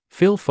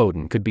Phil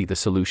Foden could be the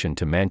solution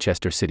to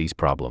Manchester City's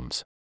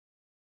problems.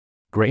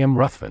 Graham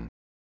Ruthven.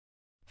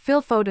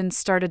 Phil Foden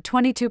started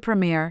 22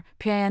 Premier,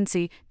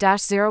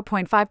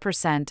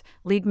 PNC-0.5%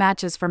 league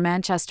matches for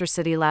Manchester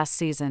City last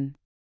season.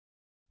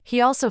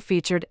 He also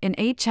featured in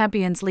 8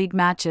 Champions League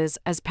matches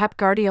as Pep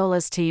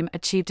Guardiola's team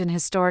achieved an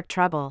historic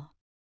treble.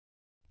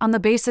 On the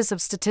basis of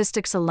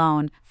statistics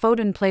alone,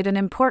 Foden played an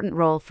important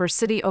role for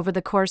City over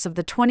the course of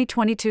the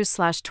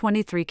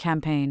 2022-23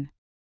 campaign.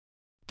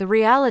 The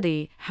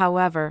reality,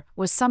 however,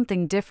 was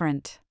something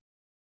different.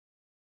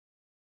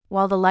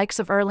 While the likes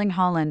of Erling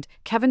Haaland,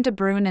 Kevin De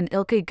Bruyne and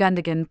Ilkay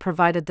Gundogan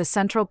provided the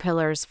central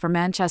pillars for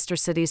Manchester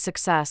City's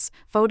success,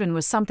 Foden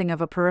was something of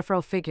a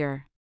peripheral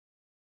figure.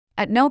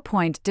 At no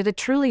point did it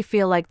truly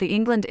feel like the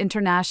England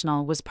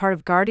international was part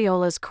of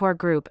Guardiola's core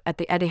group at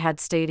the Etihad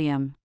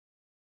Stadium.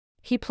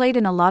 He played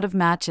in a lot of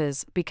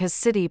matches because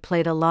City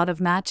played a lot of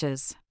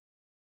matches.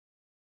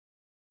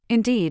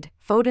 Indeed,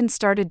 Foden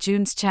started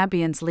June's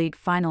Champions League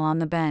final on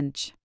the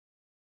bench.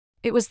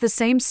 It was the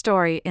same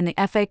story in the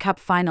FA Cup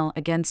final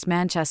against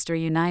Manchester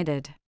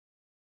United.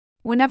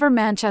 Whenever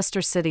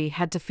Manchester City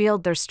had to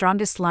field their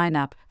strongest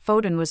lineup,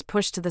 Foden was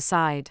pushed to the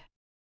side.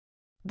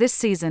 This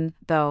season,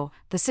 though,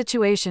 the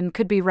situation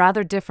could be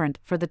rather different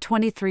for the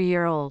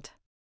 23-year-old.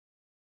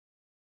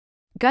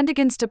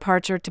 Gundogan's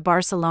departure to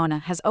Barcelona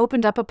has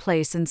opened up a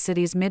place in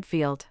City's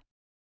midfield.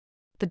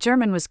 The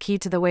German was key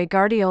to the way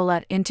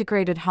Guardiola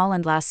integrated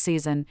Haaland last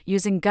season,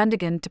 using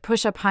Gundogan to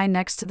push up high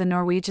next to the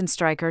Norwegian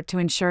striker to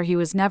ensure he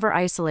was never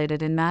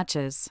isolated in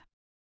matches.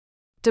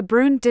 De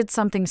Bruyne did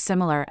something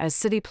similar as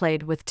City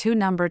played with 2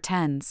 number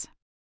 10s.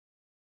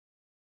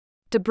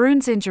 De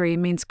Bruyne's injury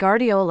means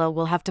Guardiola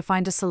will have to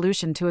find a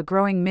solution to a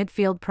growing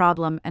midfield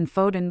problem, and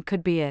Foden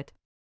could be it.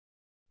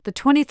 The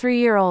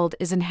 23-year-old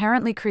is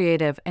inherently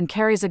creative and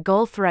carries a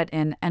goal threat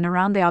in and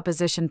around the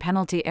opposition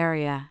penalty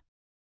area.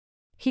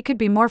 He could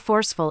be more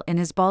forceful in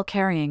his ball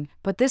carrying,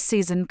 but this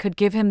season could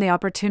give him the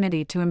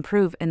opportunity to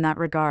improve in that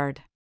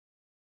regard.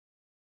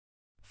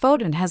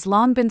 Foden has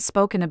long been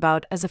spoken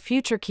about as a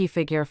future key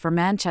figure for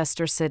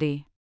Manchester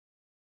City.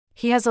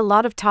 He has a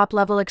lot of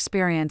top-level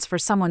experience for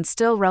someone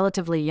still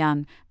relatively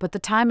young, but the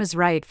time is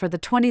right for the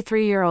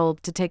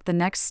 23-year-old to take the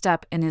next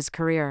step in his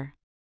career.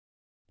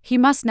 He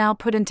must now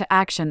put into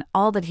action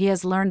all that he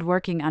has learned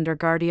working under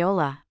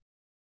Guardiola.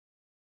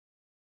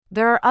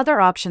 There are other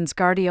options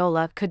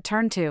Guardiola could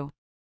turn to.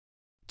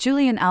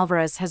 Julian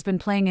Alvarez has been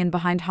playing in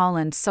behind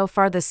Haaland so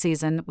far this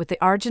season, with the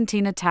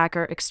Argentine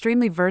attacker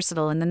extremely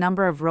versatile in the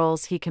number of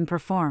roles he can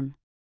perform.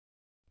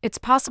 It's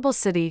possible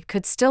City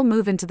could still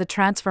move into the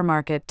transfer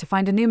market to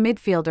find a new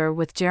midfielder,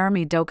 with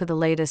Jeremy Doku the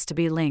latest to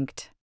be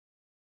linked.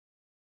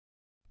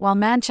 While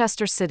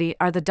Manchester City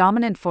are the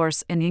dominant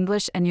force in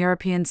English and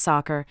European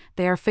soccer,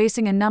 they are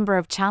facing a number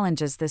of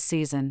challenges this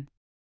season.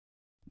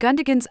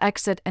 Gundogan's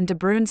exit and De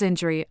Bruyne's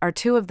injury are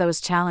 2 of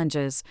those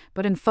challenges,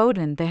 but in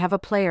Foden they have a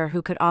player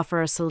who could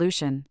offer a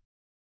solution.